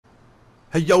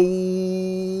Hey yo,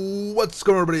 what's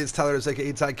going on everybody? It's Tylarious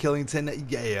aka Ty Killington.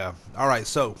 Yeah. Alright,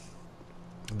 so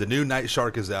the new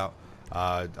Nightshark is out.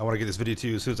 I want to get this video to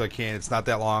you as soon as I can. It's not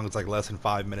that long, it's like less than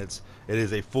 5 minutes. It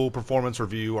is a full performance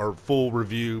review or full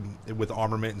review with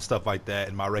armament and stuff like that,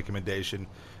 and my recommendation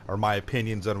or my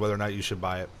opinions on whether or not you should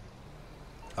buy it.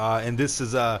 And this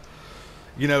is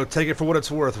you know, take it for what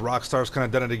it's worth. Rockstar's kind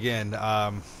of done it again.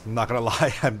 I'm not gonna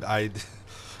lie,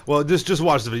 well, just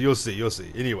watch the video. You'll see. You'll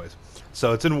see. Anyways,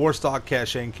 so it's in Warstock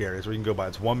cash and carries where you can go buy.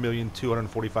 It's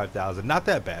 1,245,000. Not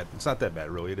that bad. It's not that bad,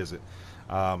 really. It isn't.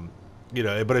 You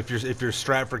know, but if you're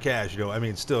strapped for cash, you know, I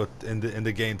mean, still in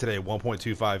the game today,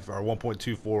 1.25 or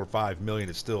 1.245 million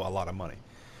is still a lot of money.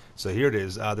 So here it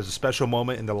is. There's a special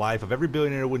moment in the life of every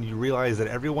billionaire when you realize that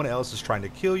everyone else is trying to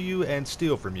kill you and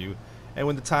steal from you. And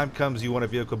when the time comes, you want a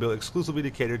vehicle built exclusively to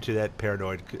cater to that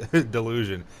paranoid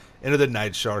delusion. Enter the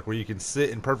Nightshark, where you can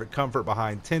sit in perfect comfort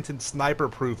behind tinted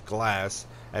sniper-proof glass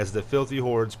as the filthy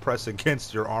hordes press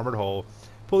against your armored hull.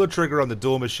 Pull the trigger on the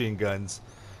dual machine guns,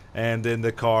 and then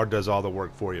the car does all the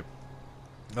work for you.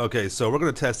 Okay, so we're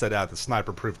going to test that out, the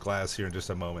sniper-proof glass, here in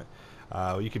just a moment.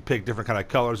 You can pick different kind of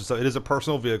colors, so it is a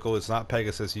personal vehicle. It's not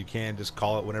Pegasus. You can just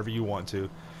call it whenever you want to.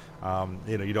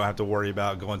 You know, you don't have to worry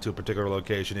about going to a particular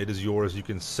location. It is yours. You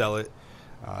can sell it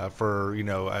for, you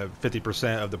know,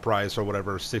 50% of the price or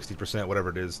whatever, 60%, whatever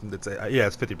it is. It's yeah,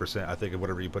 it's 50%, I think, of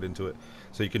whatever you put into it.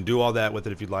 So you can do all that with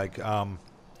it if you'd like. We're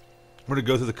going to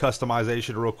go through the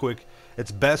customization real quick.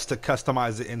 It's best to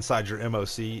customize it inside your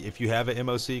MOC if you have an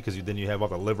MOC, because then you have all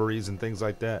the liveries and things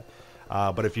like that.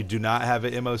 But if you do not have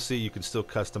an MOC, you can still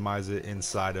customize it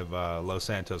inside of Los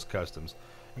Santos Customs.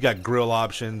 You got grill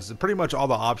options. Pretty much all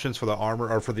the options for the armor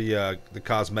or for the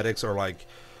cosmetics are like,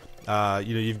 you know,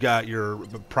 you've got your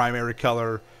primary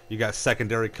color, you got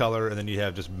secondary color, and then you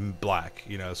have just black.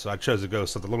 You know, so I chose to go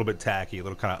something a little bit tacky, a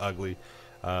little kind of ugly.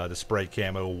 The spray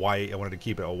camo white. I wanted to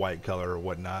keep it a white color or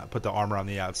whatnot. Put the armor on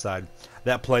the outside.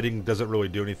 That plating doesn't really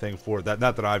do anything for it.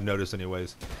 Not that I've noticed,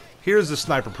 anyways. Here's the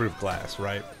sniper-proof glass,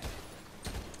 right?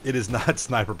 It is not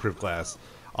sniper-proof glass.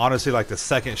 Honestly, like the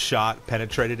second shot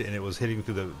penetrated and it was hitting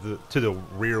through the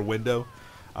rear window,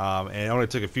 and it only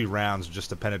took a few rounds just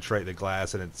to penetrate the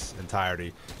glass in its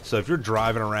entirety. So if you're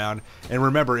driving around, and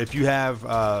remember, if you have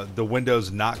the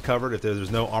windows not covered, if there's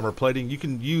no armor plating, you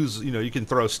can use, you know, you can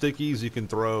throw stickies, you can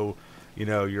throw, you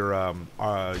know, your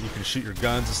you can shoot your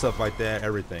guns and stuff like that,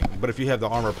 everything. But if you have the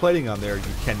armor plating on there, you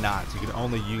cannot. You can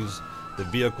only use the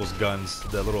vehicle's guns,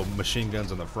 the little machine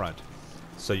guns on the front.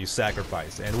 So you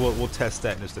sacrifice, and we'll test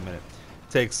that in just a minute.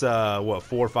 Takes what,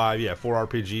 4 or 5, yeah, 4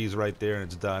 RPGs right there, and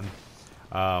it's done.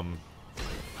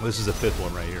 This is the 5th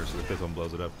one right here, so the 5th one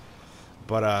blows it up.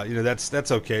 But you know,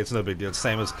 that's okay. It's no big deal. It's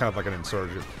same as kind of like an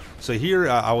insurgent. So here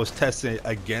I was testing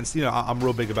against, you know, I'm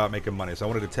real big about making money, so I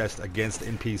wanted to test against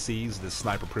NPCs, this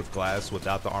sniper-proof glass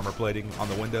without the armor plating on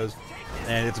the windows,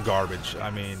 and it's garbage.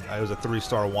 I mean, it was a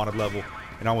 3-star wanted level,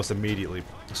 and almost immediately.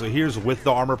 So here's with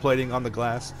the armor plating on the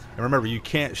glass, and remember, you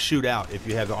can't shoot out if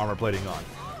you have the armor plating on,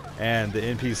 and the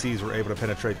NPCs were able to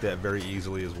penetrate that very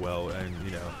easily as well. And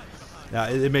you know, now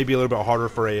it may be a little bit harder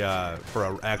for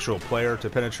an actual player to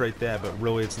penetrate that, but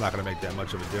really it's not going to make that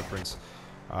much of a difference.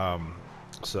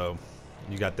 So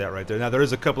you got that right there. Now there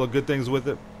is a couple of good things with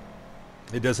it.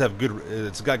 It does have good,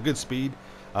 it's got good speed.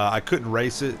 I couldn't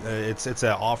race it. It's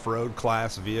an off-road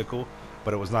class vehicle,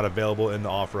 but it was not available in the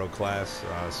off-road class.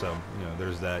 So you know,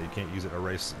 there's that. You can't use it in a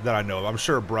race that I know of. I'm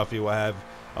sure Bruffy will have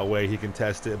a way he can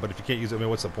test it, but if you can't use it, I mean,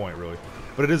 what's the point really?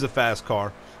 But it is a fast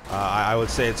car. I would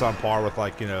say it's on par with,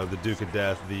 like, you know, the Duke of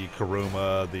Death, the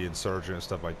Kuruma, the Insurgent, and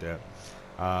stuff like that.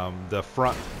 The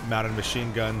front-mounted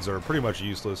machine guns are pretty much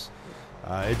useless.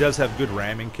 It does have good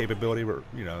ramming capability, but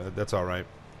you know, that's all right.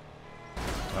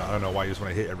 I don't know why you just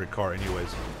want to hit every car,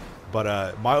 anyways.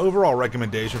 But my overall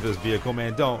recommendation for this vehicle,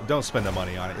 man, don't spend the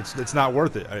money on it. It's not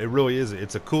worth it. It really isn't.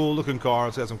 It's a cool-looking car.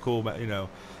 It's got some cool, you know,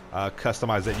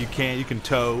 customized that you can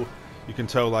tow. You can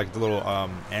tow like the little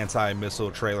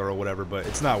anti-missile trailer or whatever, but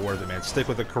it's not worth it, man. Stick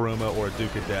with a Kuruma or a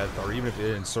Duke of Death, or even if it's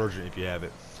an Insurgent if you have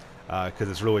it, because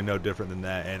it's really no different than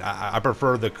that. And I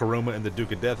prefer the Kuruma and the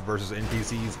Duke of Death versus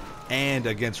NPCs and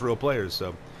against real players.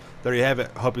 So there you have it.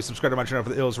 Hope you subscribe to my channel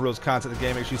for the ills, reels, content of the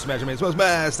game. Make sure you smash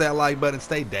that like button.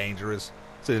 Stay dangerous.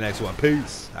 See you in the next one.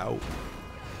 Peace out.